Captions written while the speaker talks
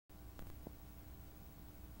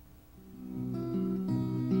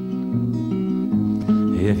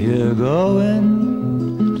you're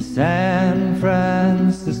going to San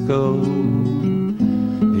Francisco,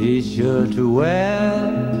 be sure to wear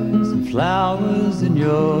some flowers in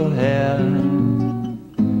your hair.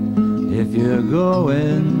 If you're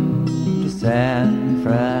going to San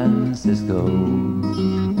Francisco,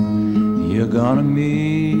 you're gonna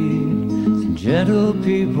meet some gentle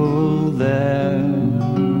people there.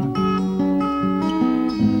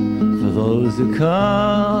 For those who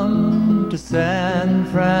come to San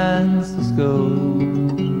Francisco,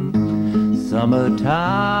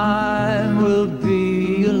 summertime will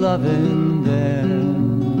be a lovin' there.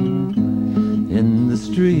 In the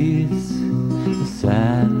streets of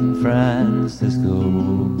San Francisco,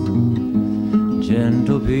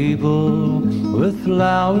 gentle people with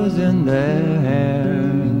flowers in their hair.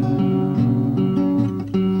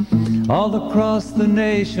 All across the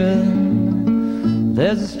nation,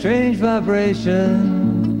 there's a strange vibration.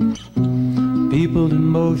 People in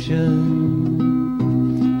motion,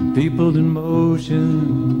 people in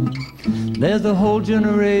motion. There's a whole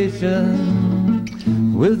generation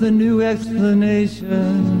with a new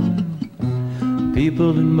explanation.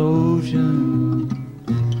 People in motion,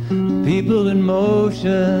 people in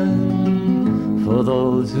motion. For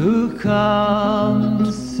those who come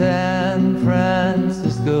to San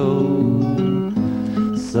Francisco,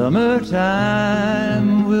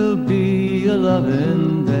 summertime will be a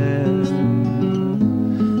lovin' there.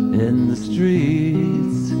 In the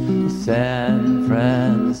streets of San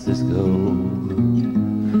Francisco,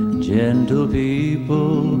 gentle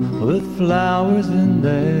people with flowers in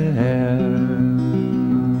their hair.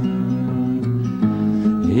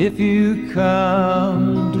 If you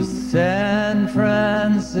come to San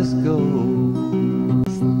Francisco,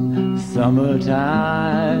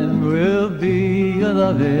 summertime will be a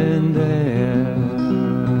lovin' there.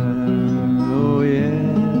 Oh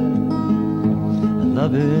yeah, a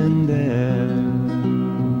lovin' there,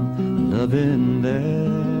 a lovin' there.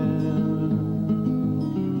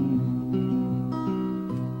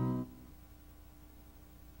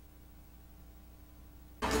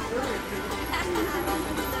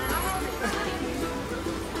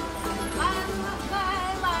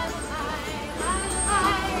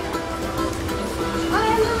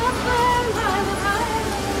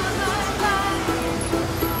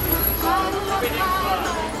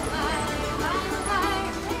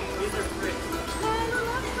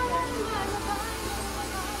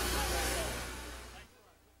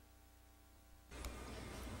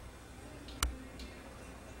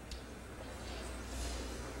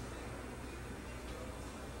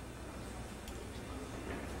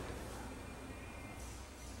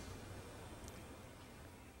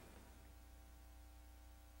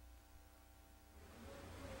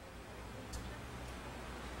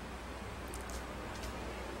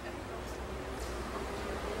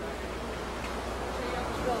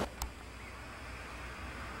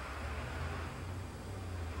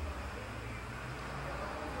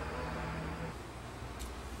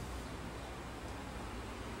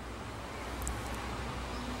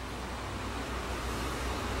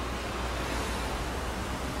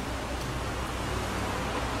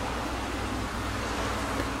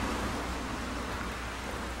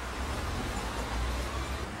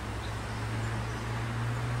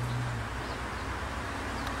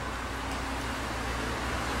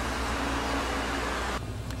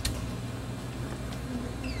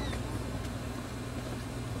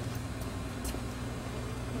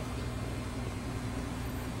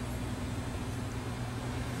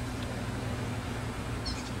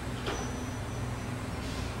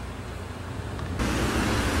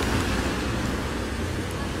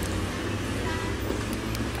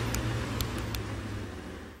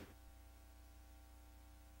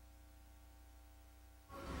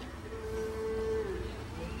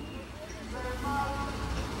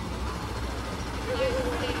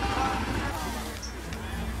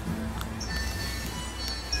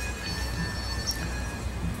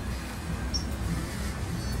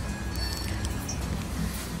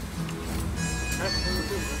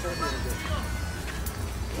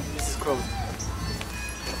 This is closed.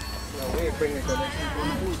 No, we ain't bringing it down.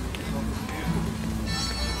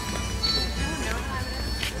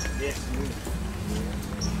 Yes,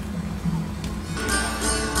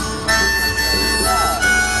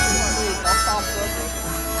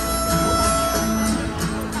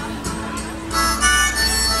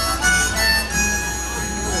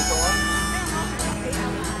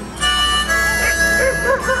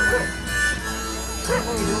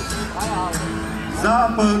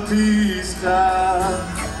 Zapatista,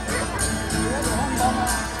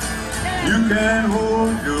 you can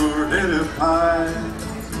hold your head up high.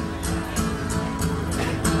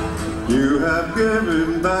 You have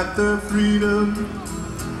given back their freedom.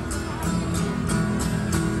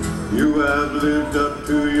 You have lived up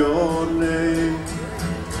to your name.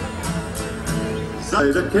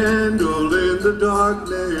 Light a candle in the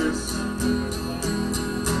darkness.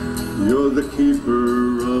 You're the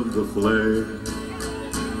keeper of the flame.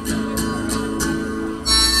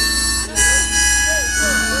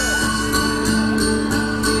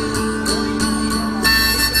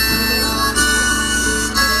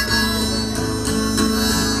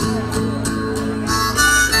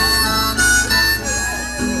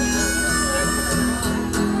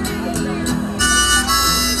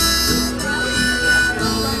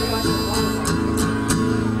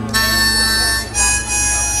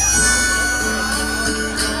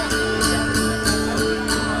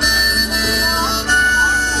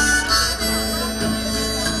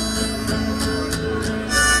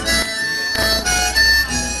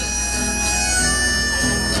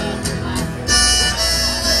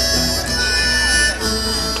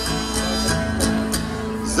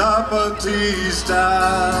 Zapatista,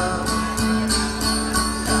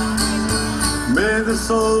 may the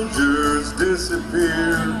soldiers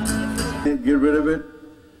disappear. Get rid of it.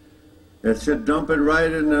 It should dump it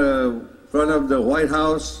right in the front of the White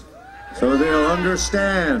House so they'll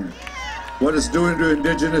understand what it's doing to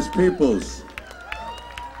indigenous peoples.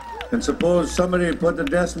 And suppose somebody put the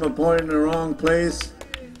decimal point in the wrong place,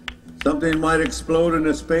 something might explode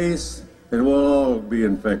into space and we'll all be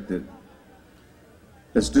infected.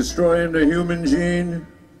 It's destroying the human gene.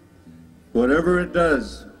 Whatever it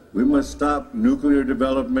does, we must stop nuclear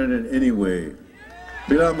development in any way.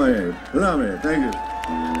 Pilame, thank you.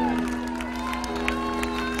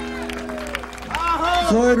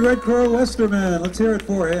 Floyd Red Crow Westerman, let's hear it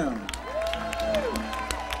for him.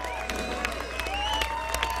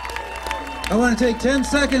 I want to take 10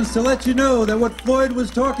 seconds to let you know that what Floyd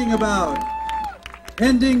was talking about,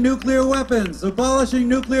 ending nuclear weapons, abolishing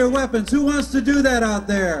nuclear weapons. Who wants to do that out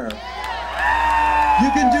there? You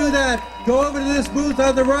can do that. Go over to this booth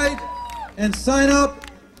on the right and sign up.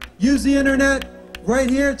 Use the internet. Right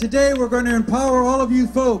here today, we're going to empower all of you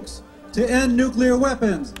folks to end nuclear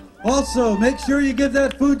weapons. Also, make sure you give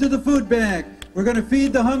that food to the food bank. We're going to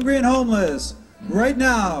feed the hungry and homeless. Right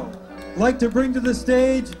now, I'd like to bring to the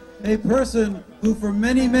stage a person who for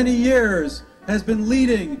many, many years has been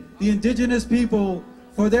leading the indigenous people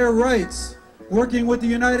for their rights, working with the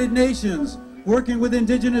United Nations, working with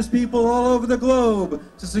indigenous people all over the globe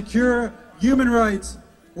to secure human rights,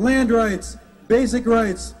 land rights, basic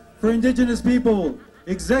rights for indigenous people.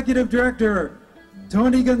 Executive Director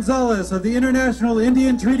Tony Gonzalez of the International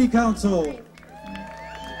Indian Treaty Council.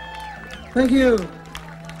 Thank you.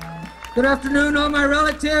 Good afternoon, all my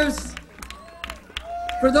relatives.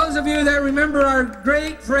 For those of you that remember our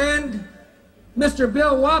great friend, Mr.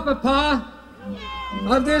 Bill Wapapa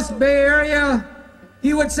of this Bay Area,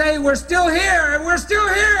 he would say, we're still here, and we're still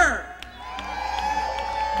here.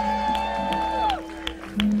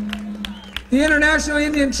 The International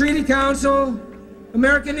Indian Treaty Council,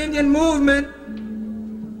 American Indian Movement,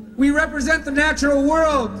 we represent the natural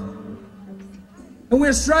world. And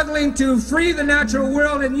we're struggling to free the natural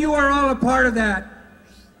world, and you are all a part of that.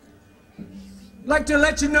 I'd like to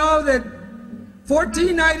let you know that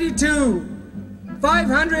 1492,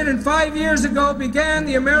 505 years ago, began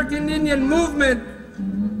the American Indian Movement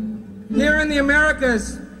here in the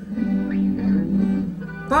Americas.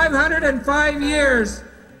 505 years.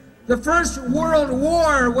 The First World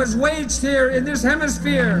War was waged here in this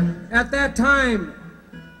hemisphere at that time,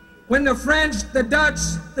 when the French, the Dutch,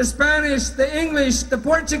 the Spanish, the English, the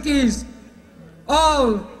Portuguese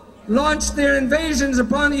all launched their invasions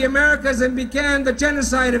upon the Americas and began the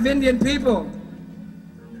genocide of Indian people.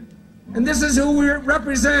 And this is who we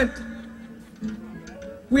represent.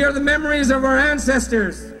 We are the memories of our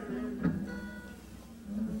ancestors.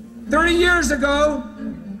 30 years ago,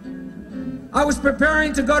 I was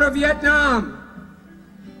preparing to go to Vietnam.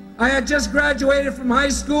 I had just graduated from high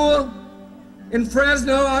school in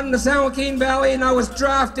Fresno out in the San Joaquin Valley, and I was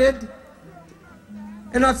drafted.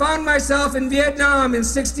 And I found myself in Vietnam in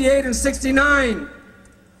 68 and 69.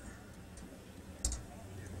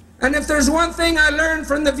 And if there's one thing I learned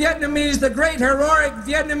from the Vietnamese, the great heroic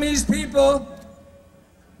Vietnamese people,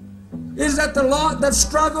 is that the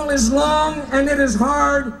struggle is long and it is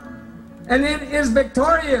hard and it is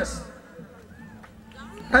victorious.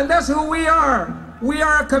 And that's who we are. We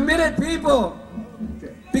are a committed people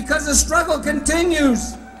because the struggle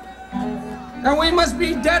continues. And we must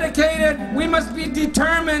be dedicated, we must be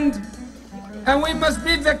determined, and we must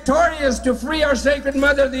be victorious to free our sacred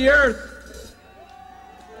mother, the earth.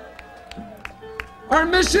 Our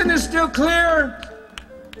mission is still clear.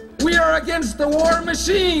 We are against the war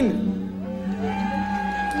machine.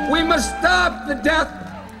 We must stop the death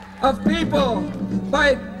of people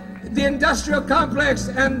by the industrial complex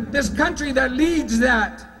and this country that leads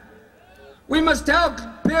that. We must tell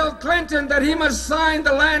Bill Clinton that he must sign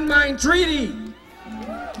the landmine treaty.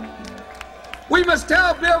 We must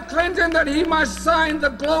tell Bill Clinton that he must sign the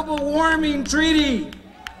global warming treaty.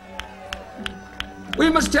 We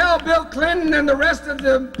must tell Bill Clinton and the rest of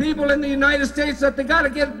the people in the United States that they got to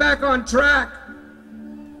get back on track.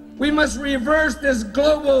 We must reverse this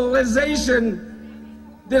globalization,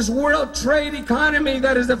 this world trade economy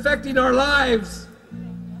that is affecting our lives.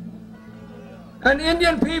 And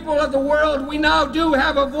Indian people of the world, we now do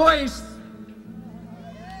have a voice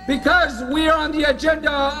because we are on the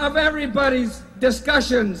agenda of everybody's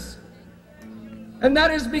discussions. And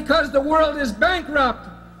that is because the world is bankrupt.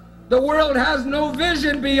 The world has no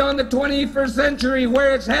vision beyond the 21st century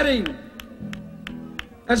where it's heading.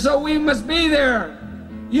 And so we must be there.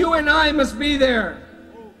 You and I must be there.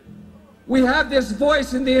 We have this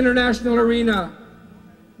voice in the international arena.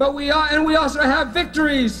 But we also have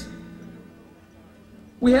victories.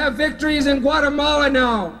 We have victories in Guatemala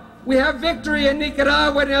now. We have victory in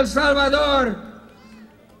Nicaragua and El Salvador.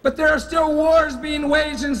 But there are still wars being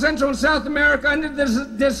waged in Central and South America under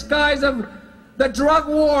the disguise of the drug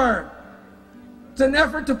war. It's an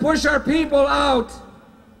effort to push our people out.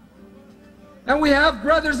 And we have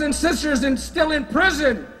brothers and sisters still in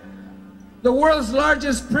prison. The world's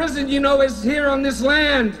largest prison, you know, is here on this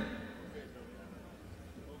land.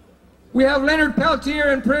 We have Leonard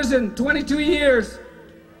Peltier in prison, 22 years.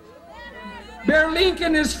 Bear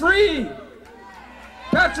Lincoln is free.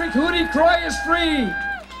 Patrick Hootie Croy is free.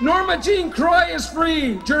 Norma Jean Croy is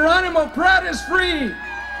free. Geronimo Pratt is free.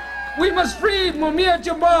 We must free Mumia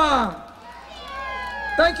Jabbar.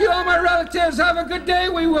 Thank you, all my relatives. Have a good day.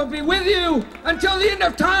 We will be with you until the end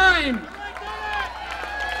of time.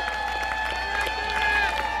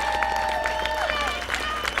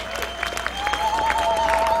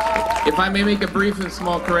 If I may make a brief and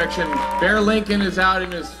small correction, Bear Lincoln is out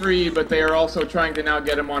and is free, but they are also trying to now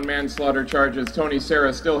get him on manslaughter charges. Tony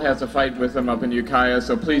Serra still has a fight with him up in Ukiah,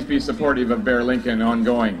 so please be supportive of Bear Lincoln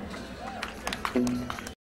ongoing.